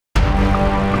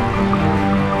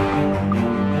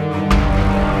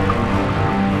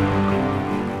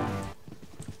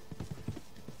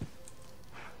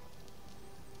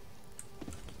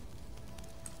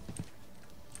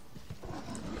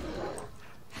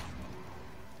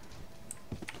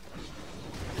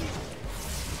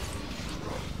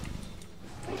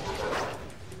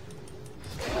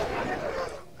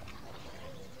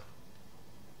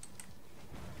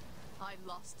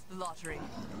pottery.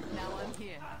 Now I'm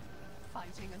here,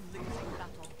 fighting a losing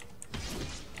battle.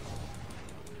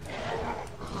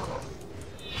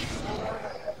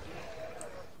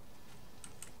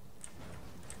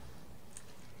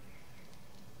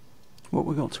 What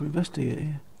we got to investigate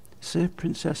here? Save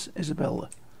Princess Isabella.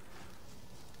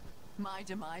 My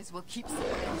demise will keep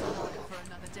surveillance alive for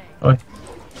another day. Oi.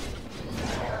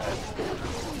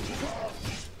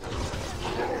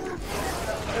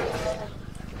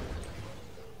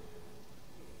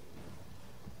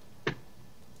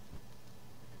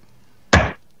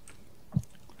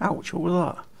 Ouch, what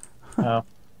was that? Oh,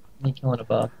 me killing a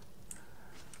bug.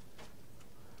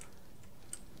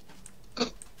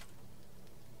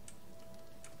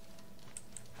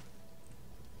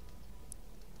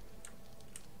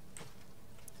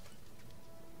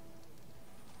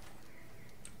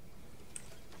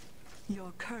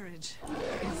 Your courage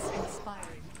is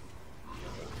inspiring.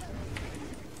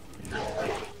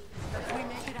 If we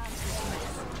make it out of this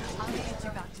mess, I'll lead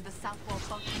you back to the South Wall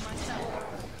bunker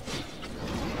myself.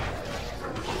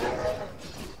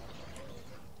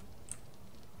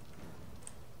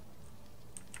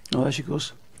 Oh, there she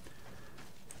goes.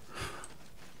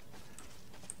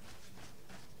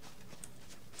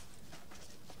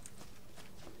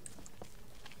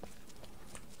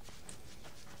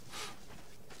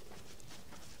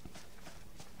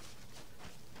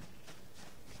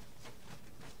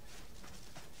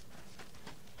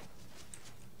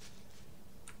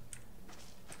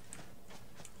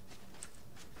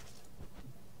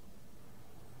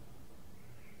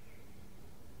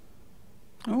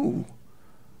 Oh.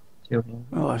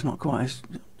 Oh, it's not quite as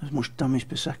much damage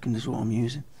per second as what I'm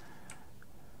using.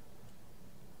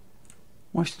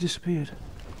 Why she disappeared?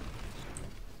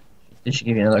 Did she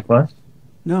give you another quest?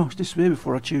 No, she disappeared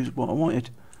before I choose what I wanted.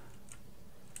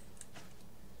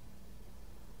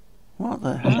 What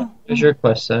the hell? What does your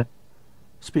quest say?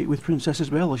 Speak with Princess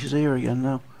Isabella, she's here again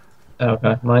now. Oh,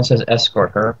 okay, mine says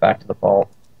escort her back to the vault.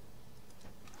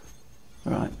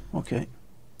 Right, okay.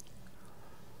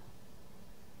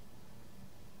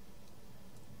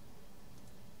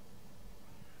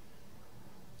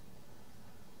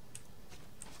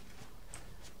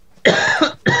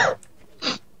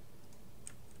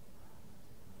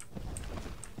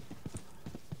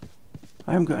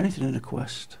 I haven't got anything in the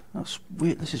quest. That's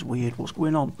weird. This is weird. What's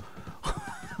going on?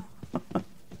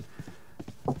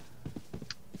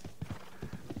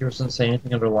 Yours doesn't say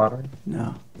anything underwater?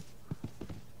 No.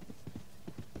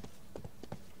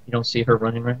 You don't see her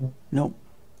running right now? Nope.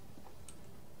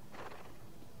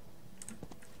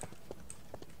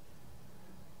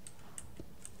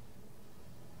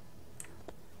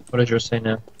 What does yours say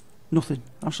now? Nothing.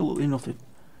 Absolutely nothing.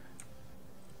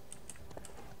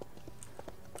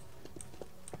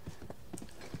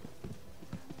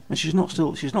 And she's not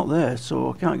there,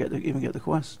 so I can't even get the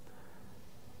quest.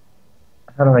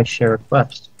 How do I share a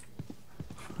quest?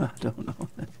 I don't know.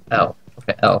 L.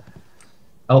 Okay, L.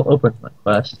 I'll open my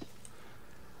quest.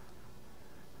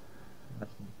 I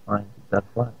can find that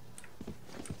quest.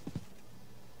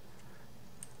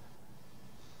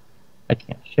 I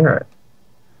can't share it.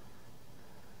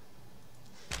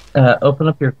 Open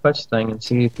up your quest thing and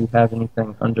see if you have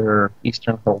anything under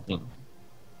Eastern Holding.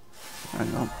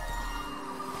 Hang on.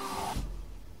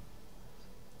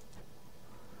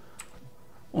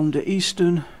 Under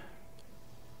Eastern.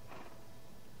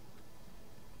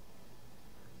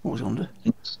 What was it under?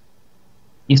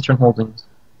 Eastern Holdings.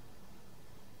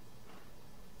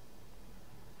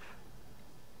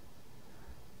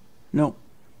 No.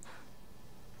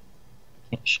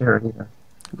 Can't share it either.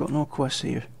 I've got no quests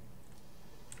here.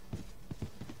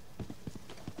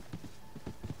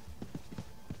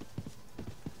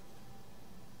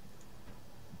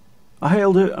 I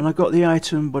hailed it and I got the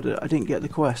item, but I didn't get the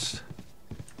quest.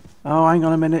 Oh, hang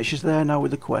on a minute, she's there now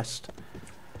with the quest.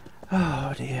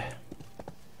 Oh dear.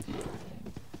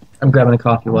 I'm grabbing a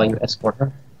coffee while you escort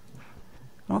her.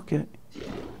 Okay.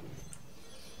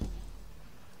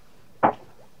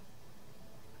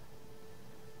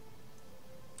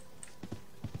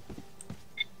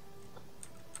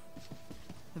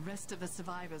 The rest of the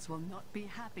survivors will not be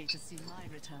happy to see my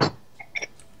return.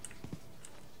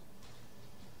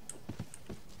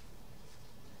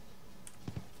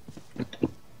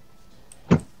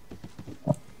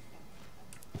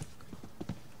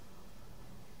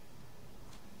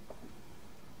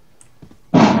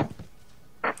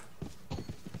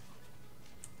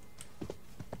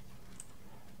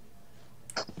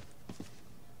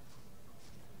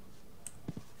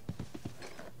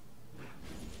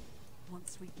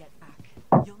 Once we get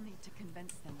back, you'll need to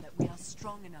convince them that we are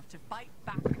strong enough to fight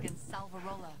back against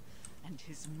Salvarola and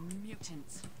his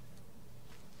mutants.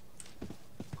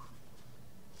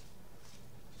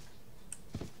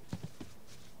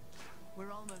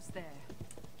 almost there.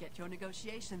 Get your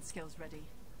negotiation skills ready.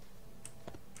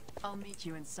 I'll meet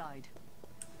you inside.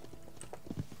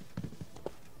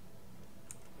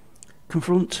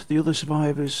 Confront the other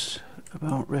survivors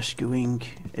about rescuing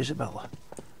Isabella.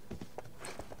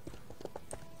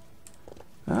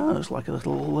 Ah, it's like a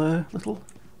little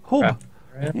hub.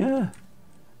 Right. Yeah.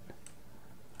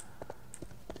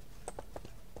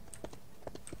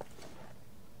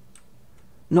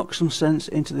 Knock some sense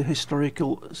into the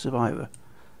historical survivor.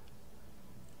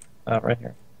 Right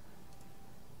here.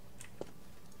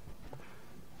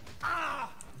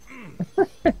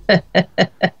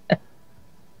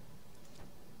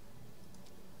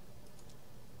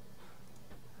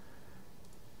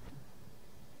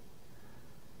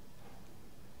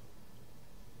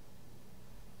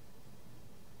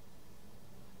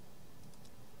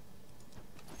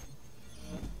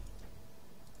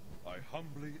 I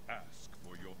humbly ask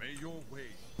for your way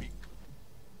be.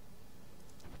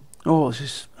 Oh, this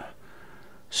is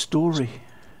story.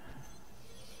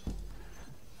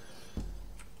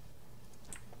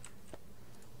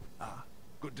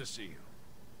 Good to see you.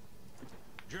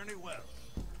 Journey well.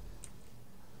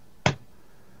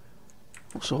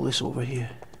 What's all this over here?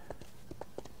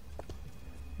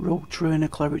 Rogue trainer,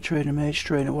 cleric trainer, mage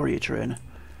trainer, warrior trainer.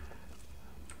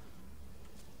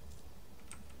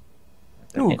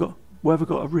 Oh, where have we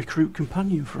got a recruit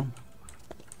companion from?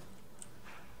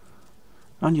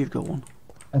 And you've got one.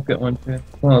 I've got one too.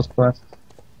 One of those quests.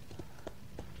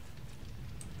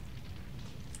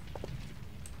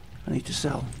 I need to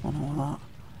sell on all that.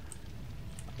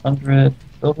 100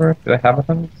 silver? Do I have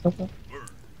 100 silver?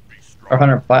 Or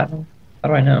 100 platinum? How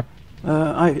do I know?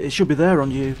 It should be there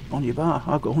on your bar.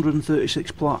 I've got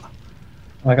 136 plat.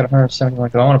 Oh, I got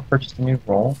 171. Do I want to purchase a new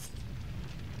roll?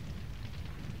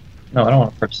 No, I don't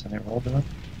want to purchase a new roll, do I?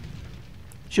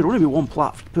 Should only be one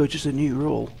plat to purchase a new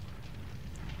roll.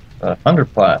 100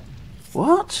 plat.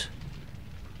 What?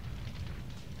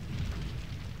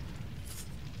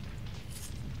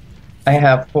 I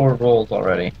have 4 rolls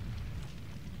already.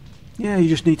 Yeah, you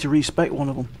just need to respec one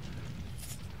of them.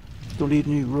 Don't need a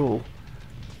new roll.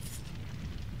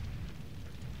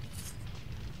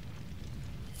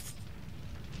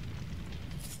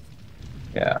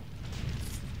 Yeah.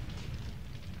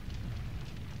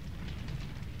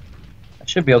 I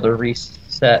should be able to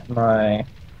reset my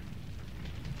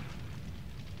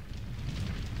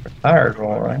retired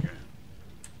roll, right?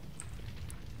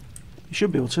 You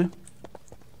should be able to.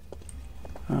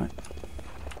 Alright.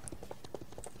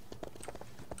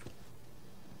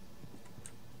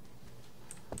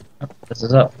 Oh, this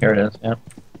is up. Here it is, yeah.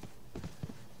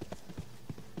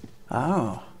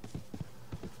 Oh.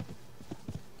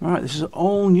 Alright, this is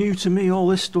all new to me, all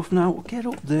this stuff now. Get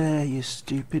up there, you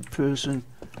stupid person.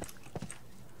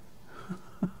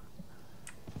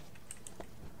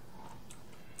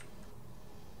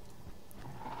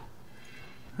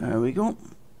 There we go.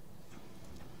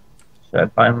 Should I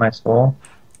find my soul?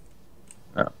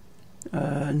 No.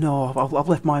 No, I've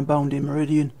left mine bound in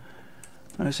Meridian.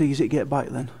 And it's easy to get back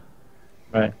then.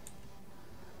 Right.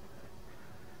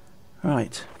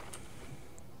 Right.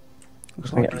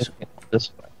 Looks Okay, like it's...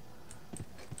 this way.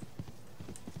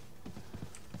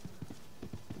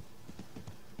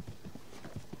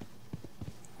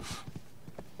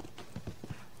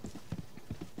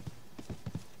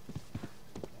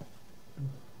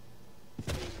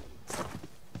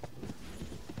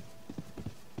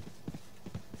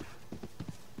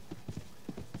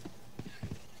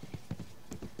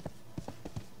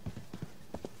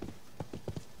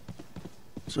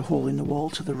 There's a hole in the wall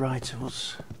to the right of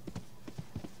us.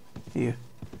 Here.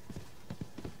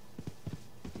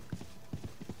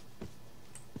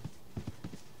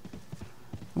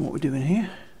 And what we're doing here?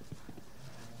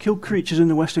 Kill creatures in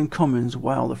the Western Commons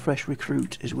while the fresh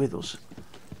recruit is with us.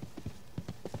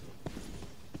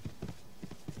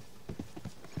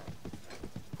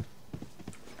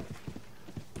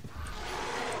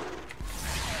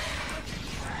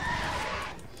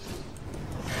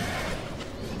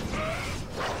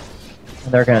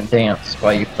 They're gonna dance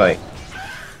while you fight.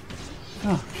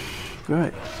 Oh,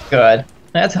 great. Good.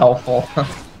 That's helpful.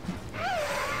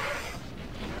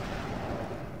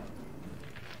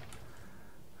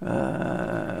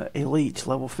 Elite,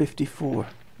 level 54.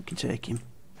 We can take him.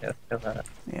 Yeah, feel that.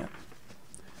 Yeah.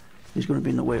 He's going to be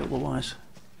in the way otherwise.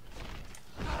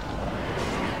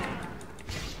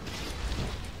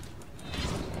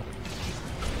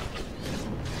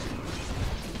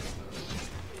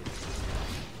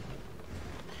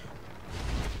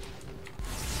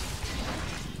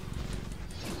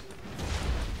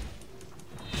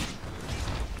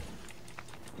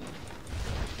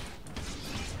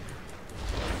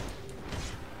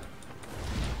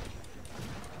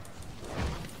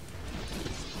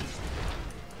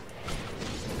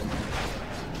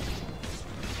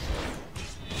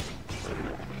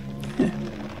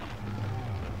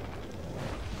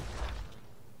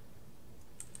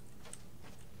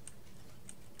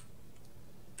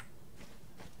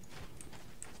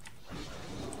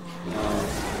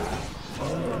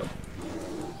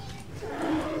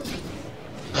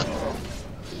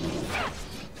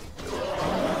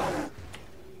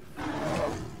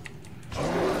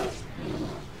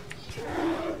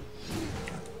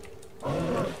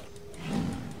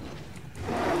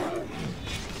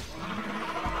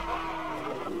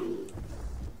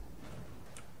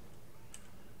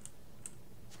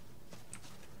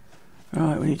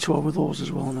 Right, we need 12 of those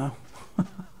as well now.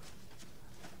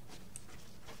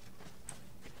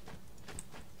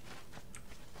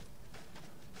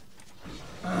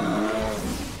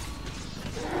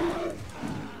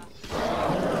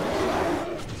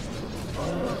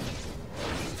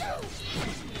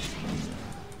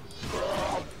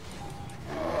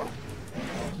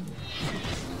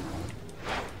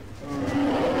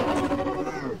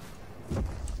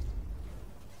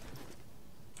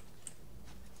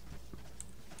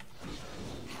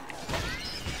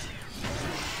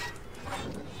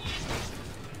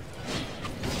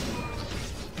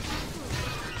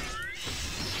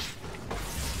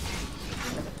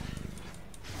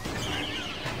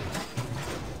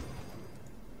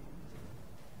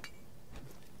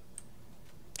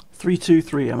 Three, 2,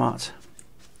 3 I'm at.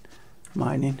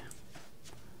 Mining.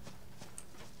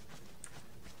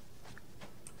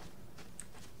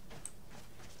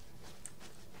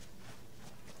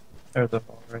 There's a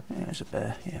ball right Yeah, there's a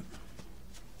bear, yeah.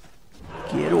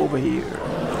 Get over here.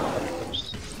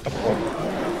 There's a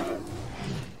couple.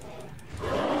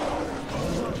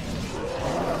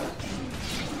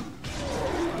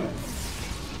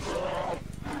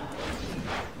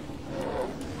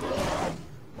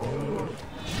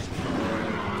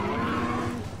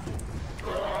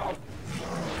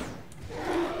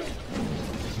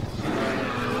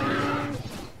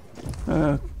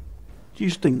 Do you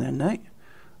sting then, Nate?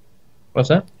 What's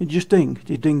that? Did you sting? Did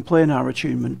you ding planar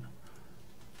attunement?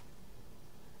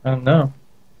 No.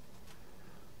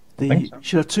 The so.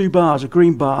 should have 2 bars, a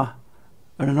green bar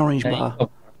and an orange Yeah, bar. oh,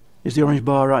 Is the orange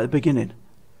bar right at the beginning?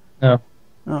 no.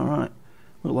 Alright.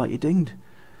 Look like you dinged.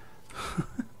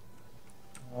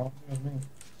 Oh, what do you mean?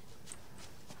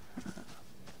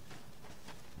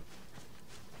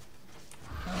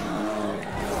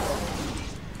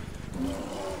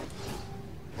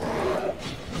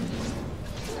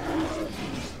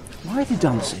 Why are they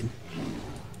dancing?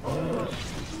 I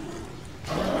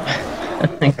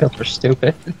think because we're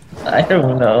stupid. I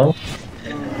don't know.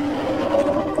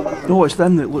 Oh, it's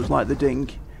them that looks like the ding.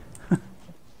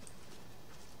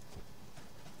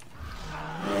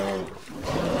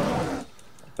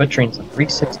 Butchering's a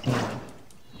 316.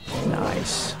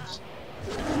 Nice.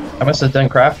 I must have done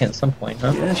crafting at some point,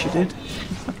 huh? Yes, you did.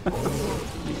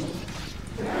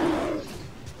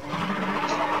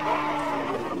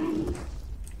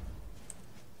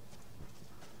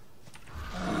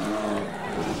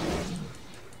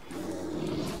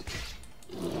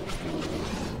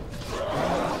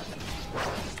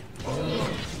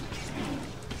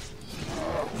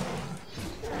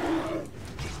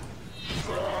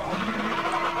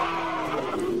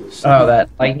 Oh, that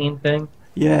lightning thing?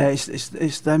 Yeah,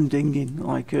 it's them dinging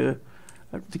like to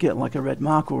get like a red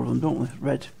mark over them, don't they?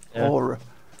 Red Yeah. aura.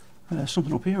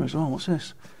 Something up here as well. What's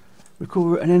this?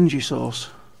 Recover an energy source.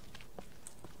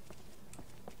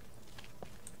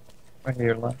 Right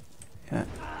here, left. Yeah.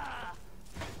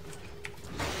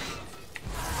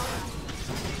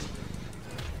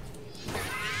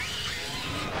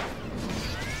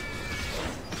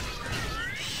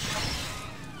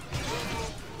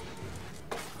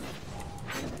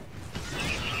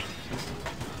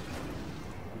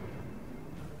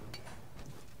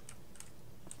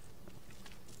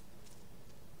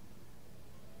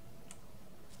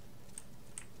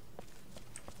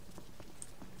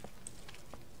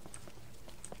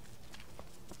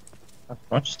 That's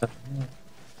much stuff in here.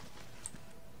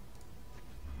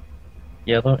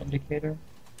 Yellow indicator?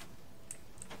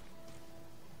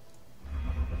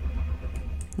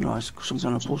 No, it's some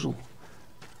kind of puzzle.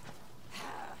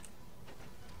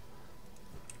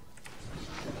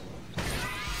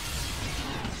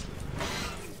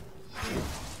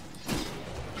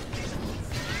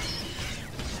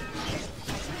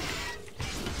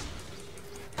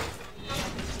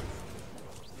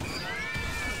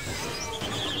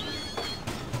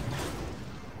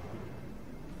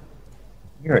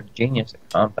 You're a genius at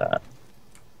combat.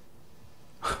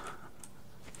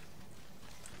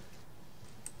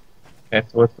 Okay,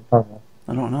 so what's the puzzle?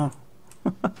 I don't know.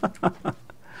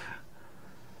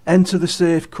 Enter the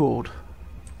safe code.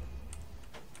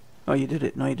 Oh, you did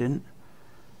it. No, you didn't.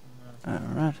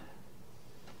 Alright.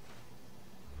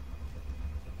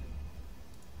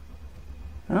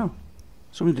 Oh.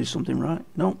 Somebody did something right.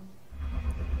 No.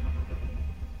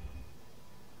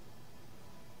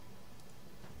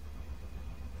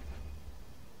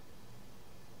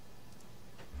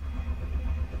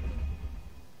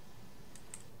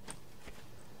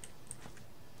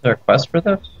 Is there a quest for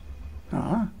this?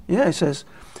 Yeah, it says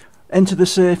enter the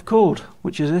safe code.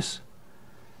 Which is this?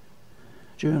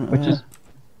 Journal. Which is?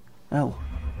 L.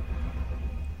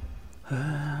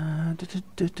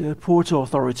 Port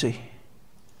Authority.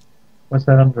 What's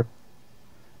that under?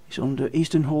 It's under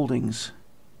Eastern Holdings.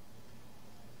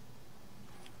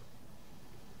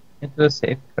 Into the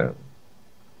safe code.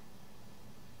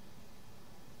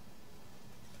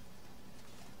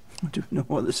 I don't know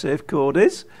what the safe code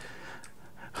is.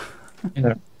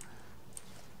 Either.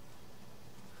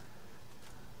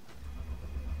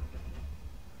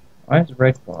 Why is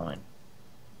red glowing?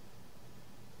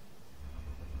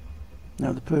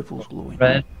 Now the purple's glowing.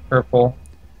 Red, purple.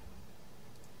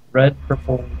 Red,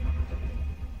 purple.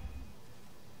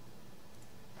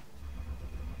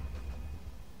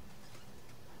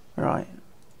 Right.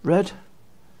 Red.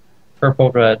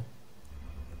 Purple, red.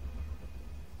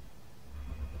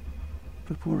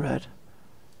 Purple, red.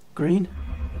 Green.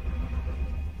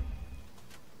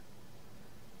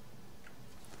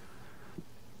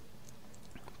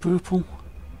 Purple.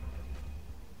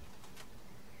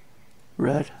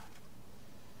 Red.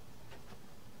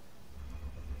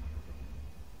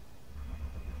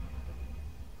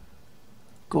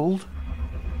 Gold.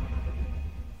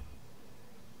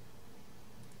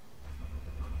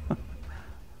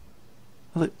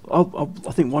 I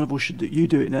think one of us should do, you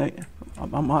do it, Nate. I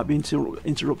might be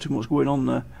interrupting what's going on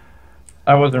there.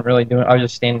 I wasn't really doing. I was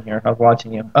just standing here. I was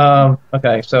watching you.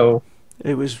 Okay, so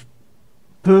It was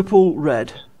purple,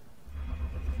 red.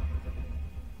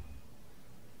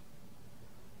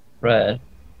 red.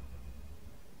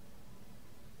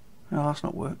 Oh, that's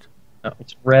not worked. No,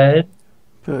 it's red,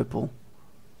 Purple.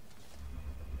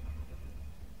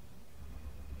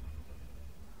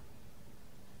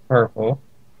 purple,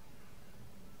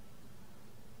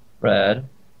 red,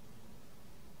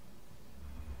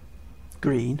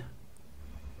 Green.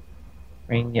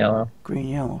 green, yellow, Green,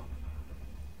 yellow.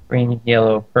 green,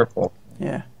 yellow, purple,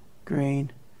 Yeah.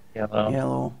 Green, yellow,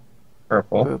 yellow,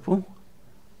 purple. purple.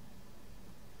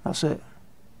 That's it.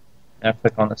 Now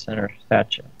click on the center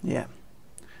statue. Yeah.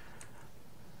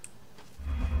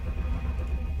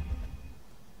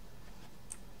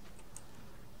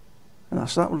 And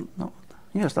that's that one. No,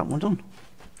 yes, that one done.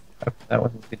 That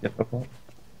wasn't too difficult.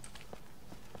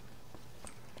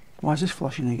 Why is this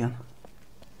flashing again?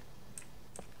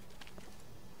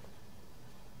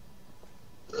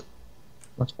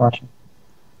 What's flashing?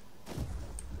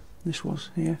 This was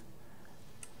here.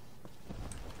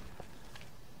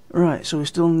 Right, so we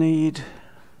still need...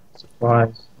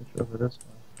 Supplies. Which over this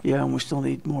one? Yeah, and we still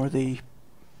need more of the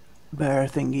bear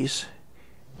thingies.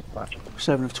 Flashing.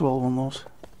 7 of 12 on those.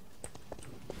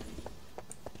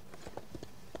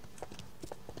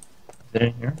 Is it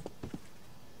in here?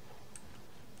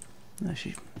 No,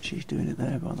 she's doing it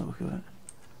there by the look of it.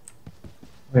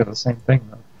 We have the same thing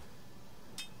though.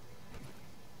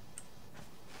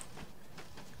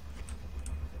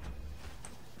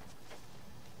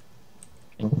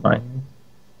 Can you find me?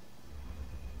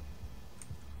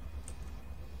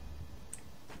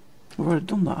 We've already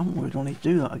done that, haven't we? We don't need to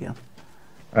do that again.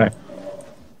 Right.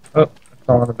 Oh, I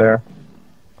fell on the bear.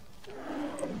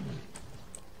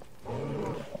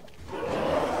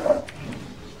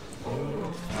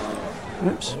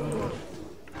 Oops.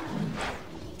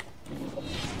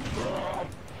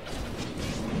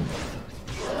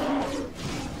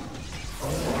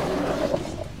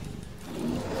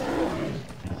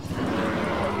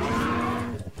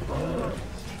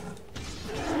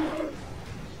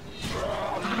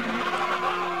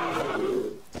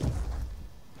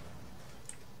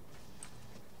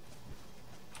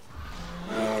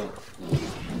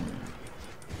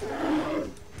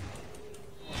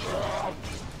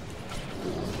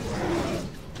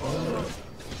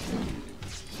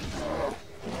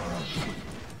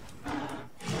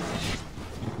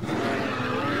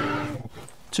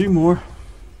 Two more.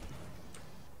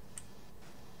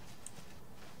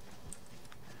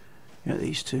 Yeah,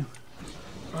 these two.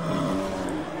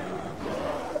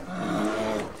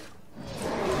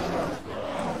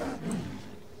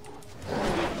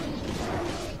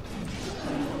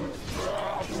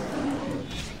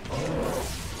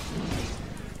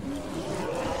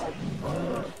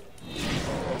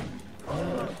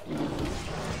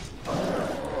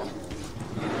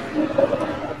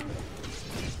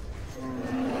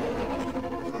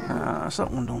 That's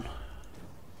that one done.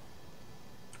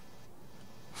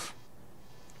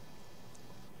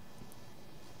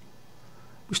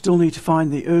 We still need to find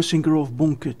the Grove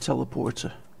bunker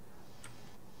teleporter.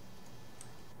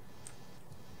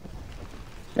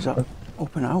 Is that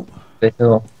up and out? The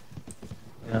hill.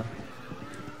 Yeah.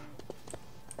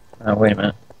 Oh, wait a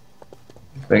minute.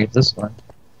 Wait, it's this one.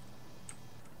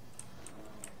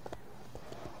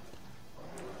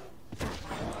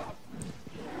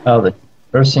 Oh, the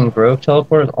Grove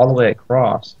teleport is all the way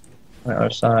across on the other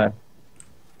side.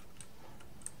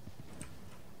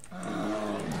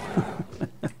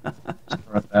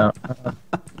 out.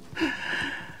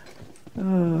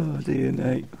 Oh dear,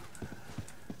 Nate.